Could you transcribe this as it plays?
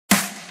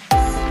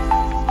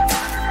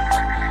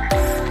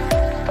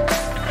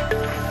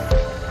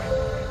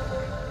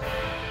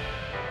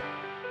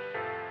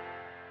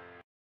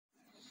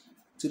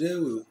Today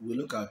we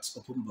look at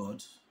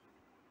Openboard,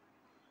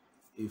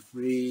 a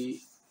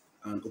free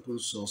and open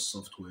source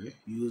software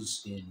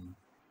used in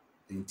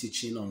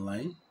teaching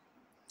online,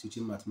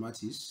 teaching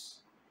mathematics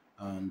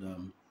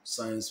and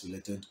science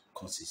related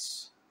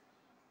courses.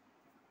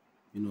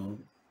 You know,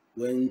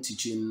 when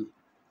teaching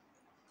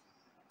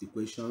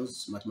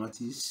equations,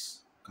 mathematics,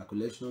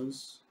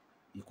 calculations,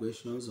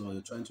 equations, or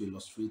you're trying to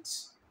illustrate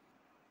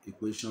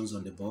equations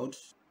on the board.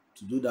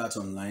 To do that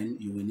online,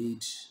 you will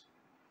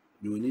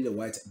need a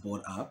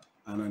whiteboard app,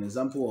 and an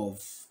example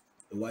of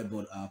a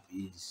whiteboard app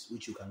is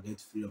which you can get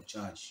free of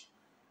charge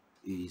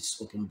is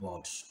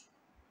Openboard.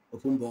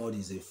 Openboard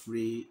is a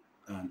free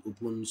and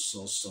open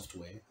source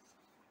software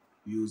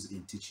used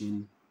in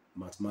teaching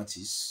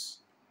mathematics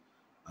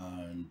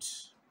and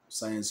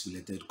science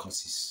related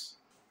courses.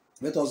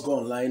 Let us go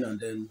online and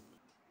then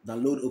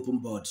download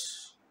Openboard,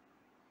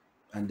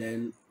 and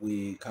then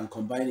we can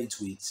combine it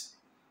with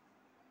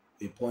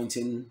a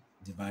pointing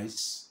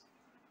device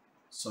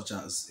such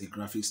as a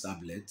graphics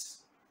tablet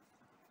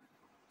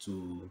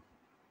to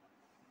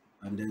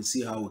and then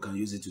see how we can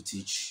use it to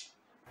teach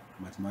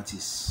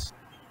mathematics.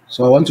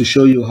 So I want to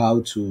show you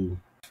how to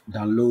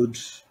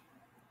download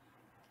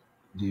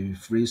the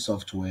free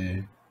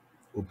software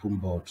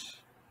Openboard.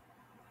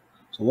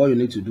 So what you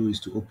need to do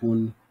is to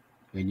open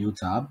a new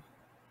tab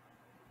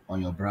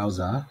on your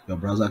browser. Your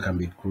browser can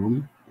be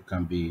Chrome, it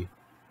can be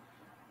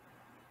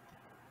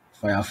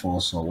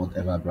Firefox or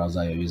whatever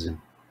browser you're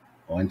using,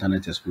 or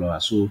Internet Explorer.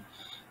 So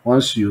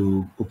once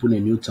you open a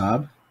new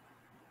tab,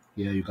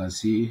 here you can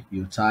see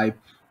you type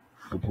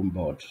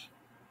Openboard.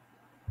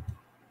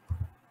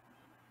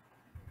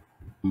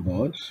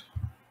 Openboard.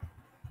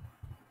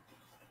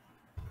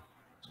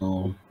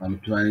 So I'm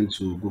trying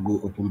to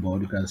Google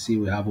Openboard. You can see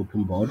we have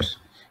Openboard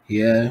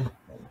here.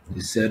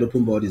 It said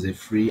Openboard is a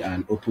free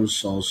and open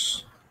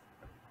source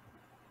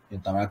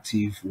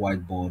interactive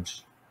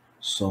whiteboard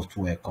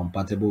software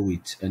compatible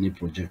with any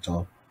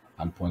projector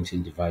and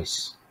pointing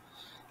device.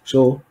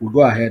 So we'll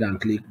go ahead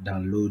and click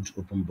download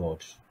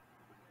Openboard.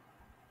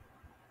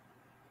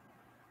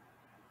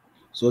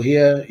 So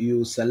here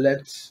you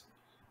select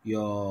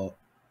your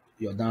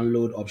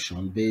download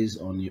option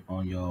based on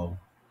your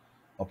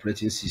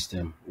operating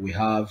system. We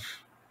have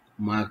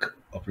Mac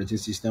operating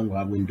system, we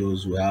have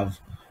Windows, we have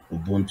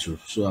Ubuntu.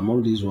 So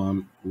among these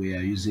one, we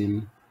are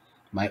using,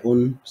 my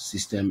own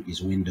system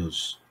is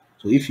Windows.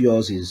 So if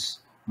yours is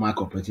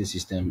Mac operating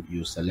system,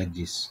 you select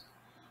this.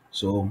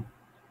 So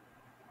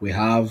we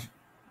have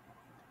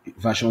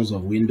versions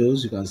of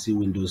Windows. You can see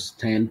Windows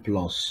 10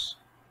 plus.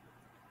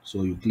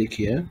 So you click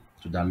here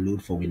to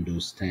download for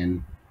Windows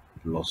 10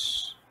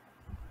 plus.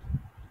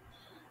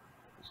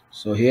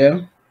 So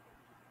here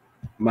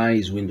mine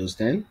is Windows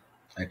 10.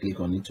 I click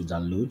on it to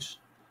download.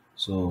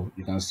 So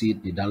you can see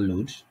the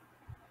download.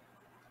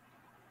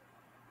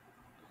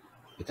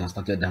 It has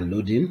started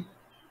downloading,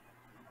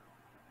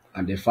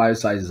 and the file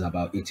size is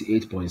about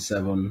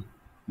 88.7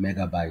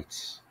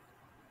 megabytes.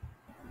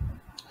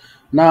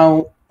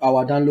 Now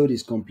our download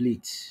is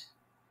complete.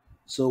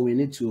 So we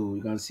need to,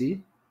 you can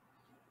see,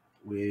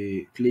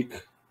 we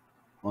click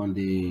on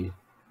the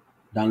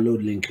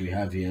download link we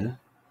have here.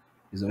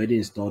 It's already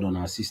installed on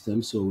our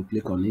system. So we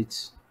click on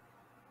it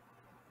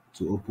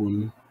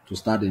to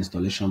start the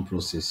installation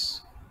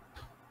process.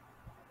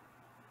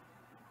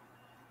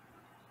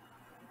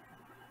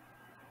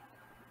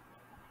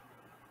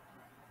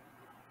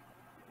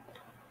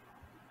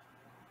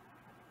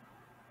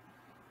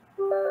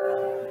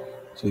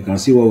 So you can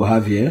see what we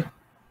have here.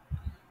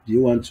 Do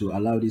you want to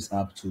allow this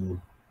app to,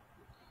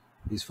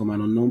 it's from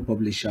an unknown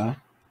publisher,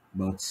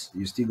 but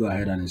you still go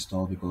ahead and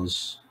install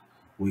because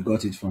we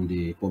got it from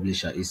the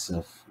publisher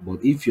itself.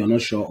 But if you're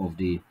not sure of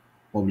the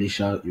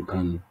publisher,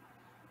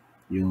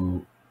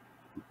 you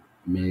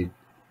may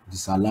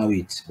disallow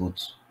it,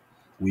 but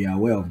we are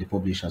aware of the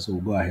publisher, so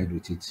we'll go ahead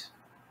with it.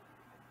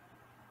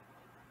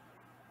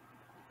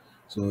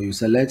 So you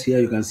select here,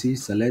 you can see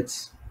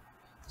select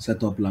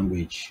setup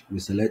language. We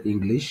select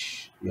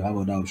English. You have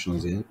other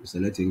options here. We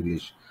select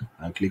English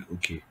and click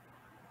OK.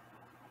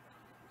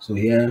 So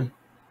here,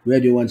 where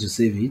do you want to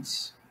save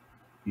it?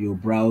 You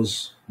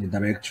browse the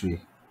directory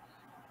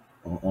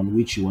on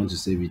which you want to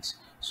save it.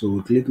 So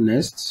we click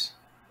next.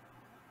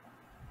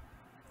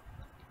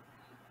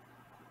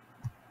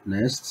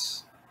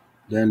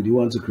 Then do you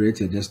want to create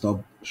a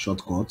desktop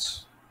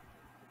shortcut,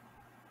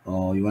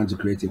 or you want to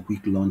create a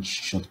quick launch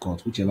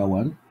shortcut? Whichever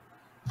one.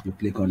 You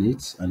click on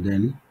it and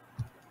then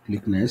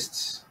click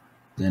next,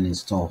 then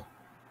install.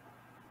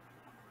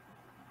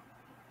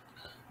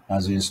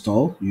 As you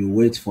install, you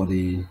wait for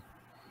the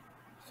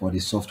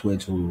software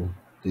to,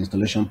 the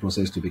installation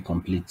process to be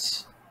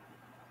complete.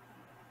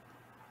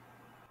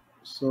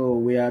 So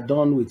we are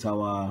done with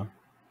our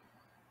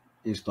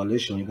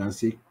installation. You can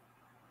see,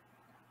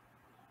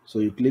 so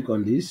you click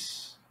on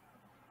this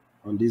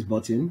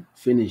button,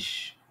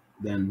 finish,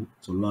 then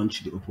to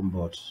launch the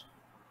Openboard.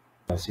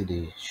 You can see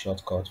the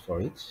shortcut for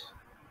it.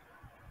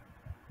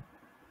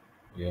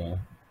 Yeah,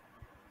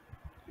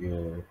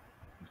 you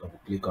double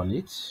click on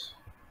it,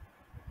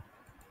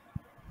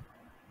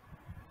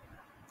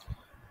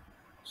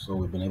 So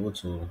we've been able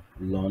to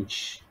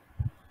launch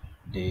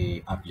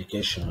the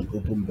application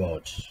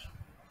Openboard.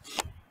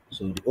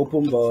 So the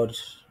Openboard,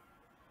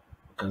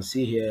 you can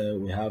see here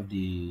we have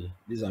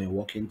these are your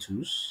working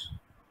tools.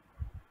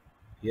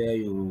 Here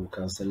you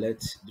can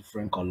select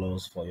different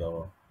colors for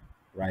your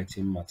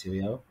writing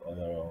material or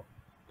your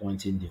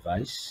pointing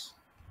device.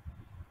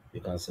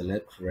 You can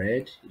select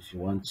red if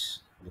you want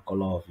the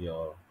color of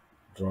your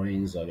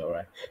drawings or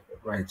your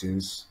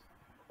writings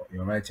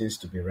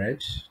to be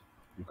red.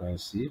 You can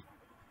see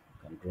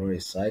I can draw a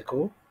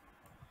cycle.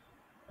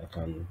 I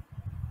can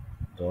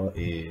draw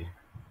a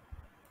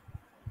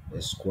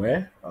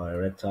square or a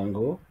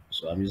rectangle.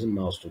 So I'm using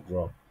mouse to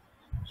draw.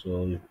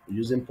 So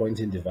using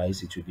pointing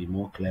device, it will be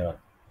more clearer.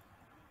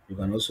 You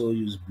can also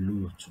use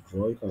blue to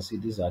draw. You can see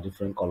these are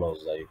different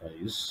colors that you can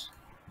use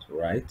to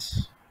write.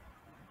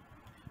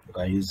 You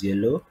can use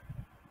yellow.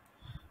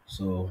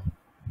 So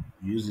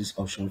use this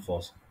option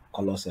for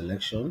color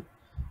selection.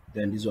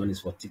 Then this one is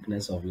for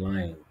thickness of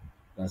line.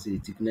 You can see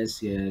the thickness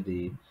here.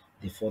 The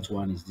fourth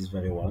one is this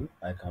very one.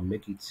 I can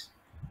make it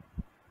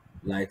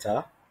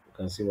lighter. You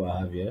can see what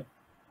I have here.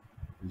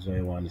 This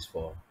very one is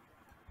for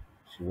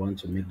if you want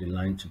to make the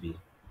line to be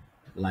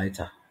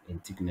lighter in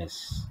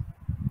thickness.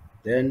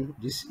 Then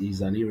this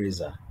is an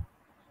eraser.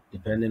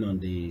 Depending on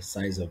the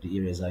size of the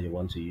eraser you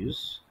want to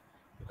use,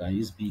 you can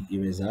use big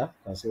eraser.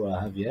 You can see what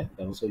I have here. You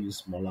can also use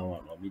smaller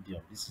one or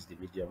medium. This is the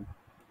medium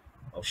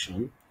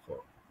option for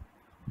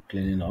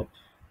cleaning up.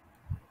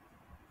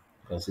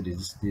 You can see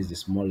this is the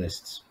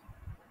smallest.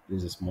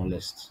 This is the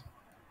smallest.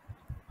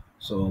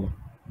 So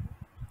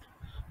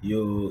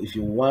if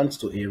you want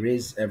to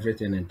erase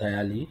everything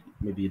entirely,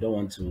 maybe you don't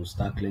want to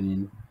start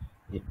cleaning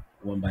it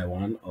one by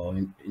one or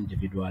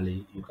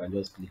individually, you can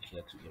just click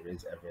here to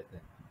erase everything.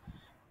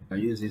 You can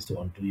use this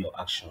to undo your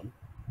action.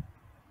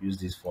 Use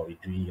this for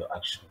redoing your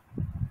action.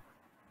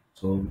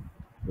 So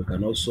we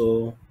can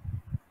also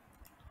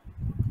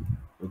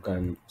you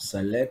can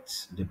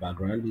select the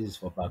background. This is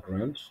for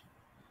background.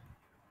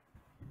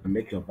 You can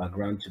make your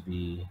background to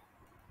be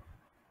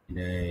in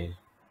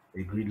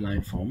a grid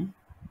line form.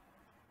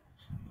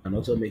 You can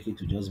also make it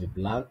to just be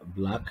plain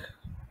black.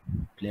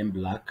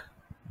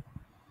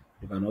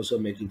 You can also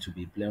make it to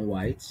be plain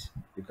white.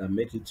 You can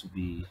make it to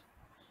be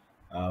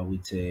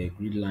with a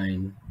grid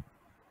line.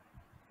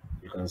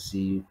 You can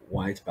see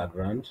white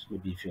background.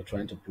 Maybe if you're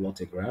trying to plot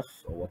a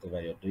graph or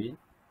whatever you're doing,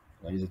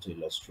 you can use it to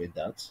illustrate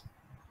that.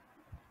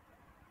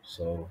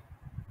 So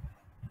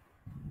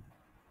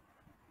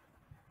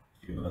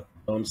if you're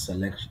done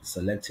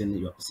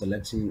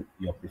selecting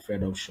your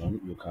preferred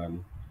option, you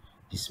can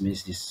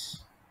dismiss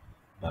this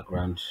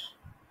background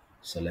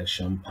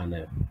selection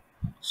panel.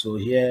 So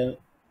here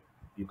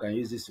you can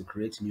use this to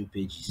create new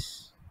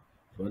pages.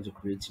 If you want to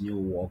create new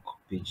work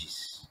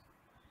pages.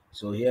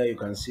 So here you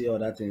can see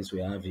other things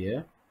we have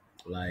here,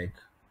 like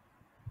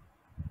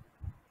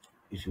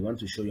if you want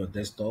to show your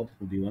desktop,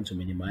 maybe you want to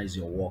minimize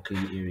your working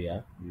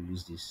area, you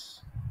use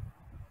this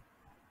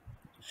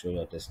to show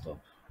your desktop.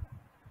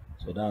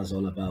 So that's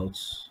all about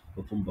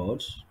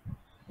Openboard.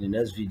 In the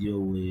next video,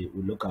 we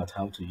look at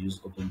how to use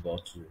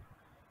Openboard to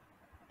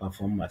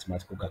perform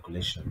mathematical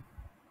calculation.